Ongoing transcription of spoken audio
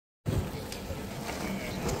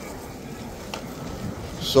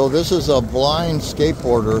So this is a blind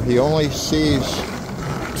skateboarder. He only sees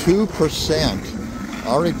 2%. I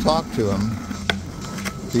already talked to him.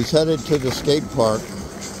 He's headed to the skate park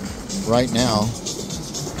right now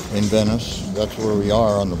in Venice. That's where we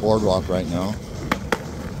are on the boardwalk right now.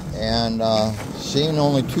 And seeing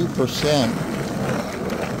only 2%.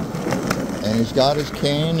 And he's got his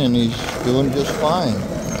cane and he's doing just fine.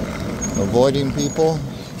 Avoiding people.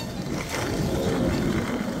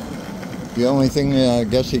 The only thing, I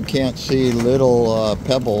guess he can't see little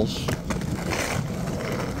pebbles.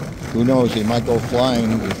 Who knows, he might go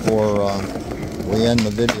flying before we end the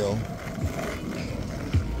video.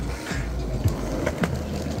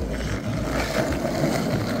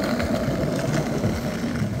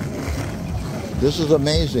 This is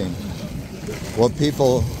amazing what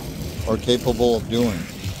people are capable of doing.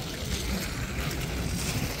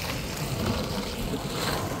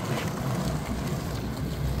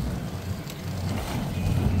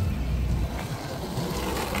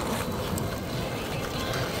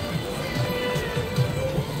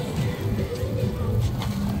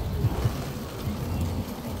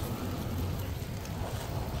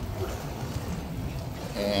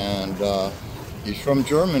 And he's from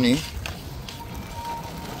Germany.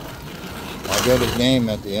 I'll get his name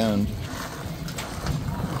at the end.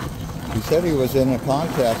 He said he was in a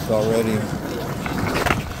contest already.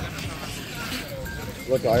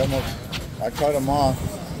 Look, I cut him off.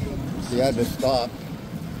 He had to stop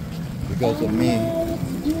because of me.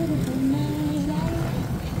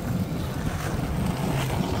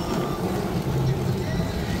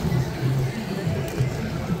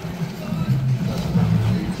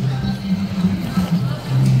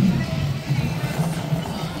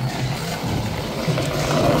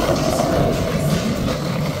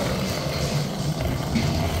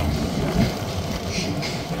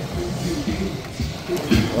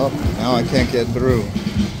 Oh, now I can't get through.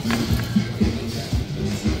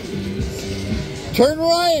 Turn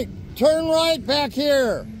right back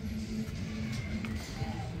here.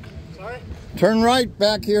 Sorry? Turn right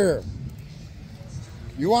back here.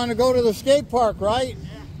 You want to go to the skate park, right?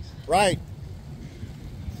 Yeah. Right.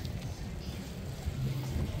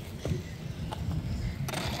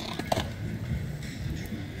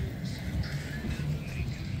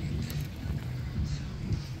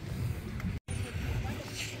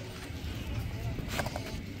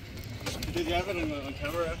 Did you have it on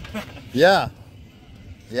camera? Yeah.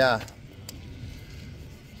 Yeah.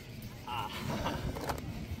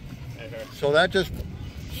 So that just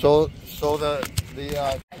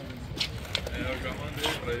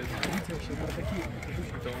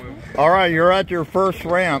all right, you're at your first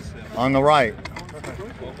ramp on the right.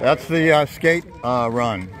 That's the skate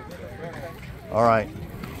run. All right,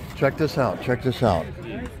 check this out. Check this out.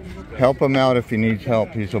 Help him out if he needs help.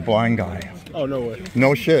 He's a blind guy. Oh, no way.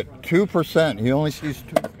 No shit. 2%. He only sees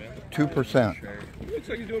 2%. Looks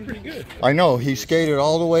like he's doing pretty good. I know. He skated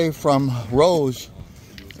all the way from Rose,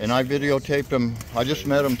 and I videotaped him. I just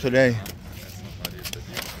met him today.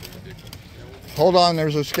 Hold on,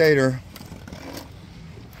 there's a skater.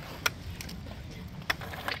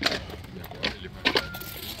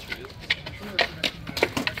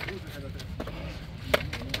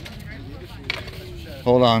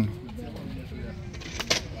 Hold on.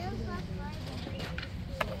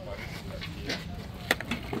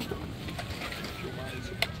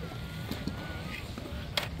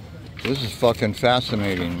 This is fucking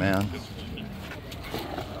fascinating, man.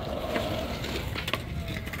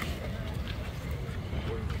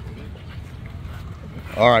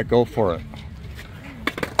 All right, go for it.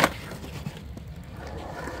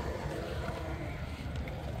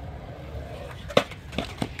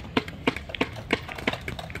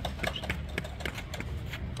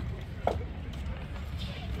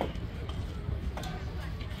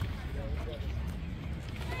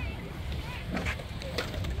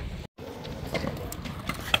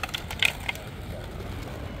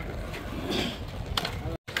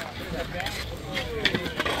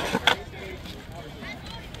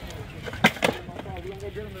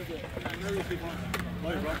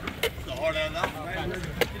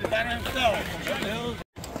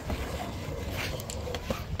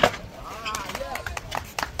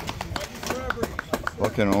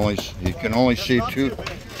 He can only see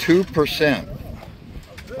 2%.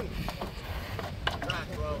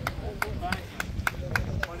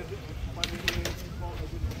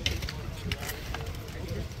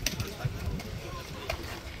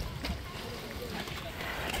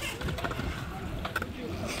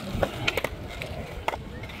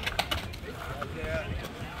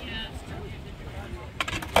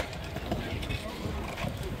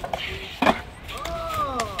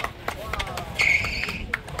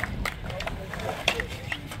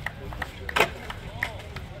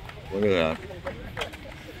 Look at that.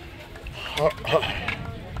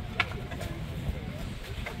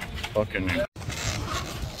 Fucking.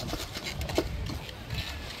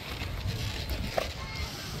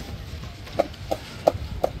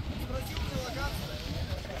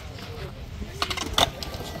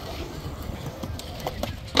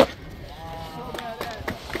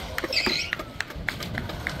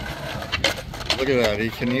 Look at that, he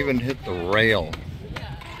can even hit the rail.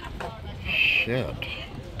 Shit.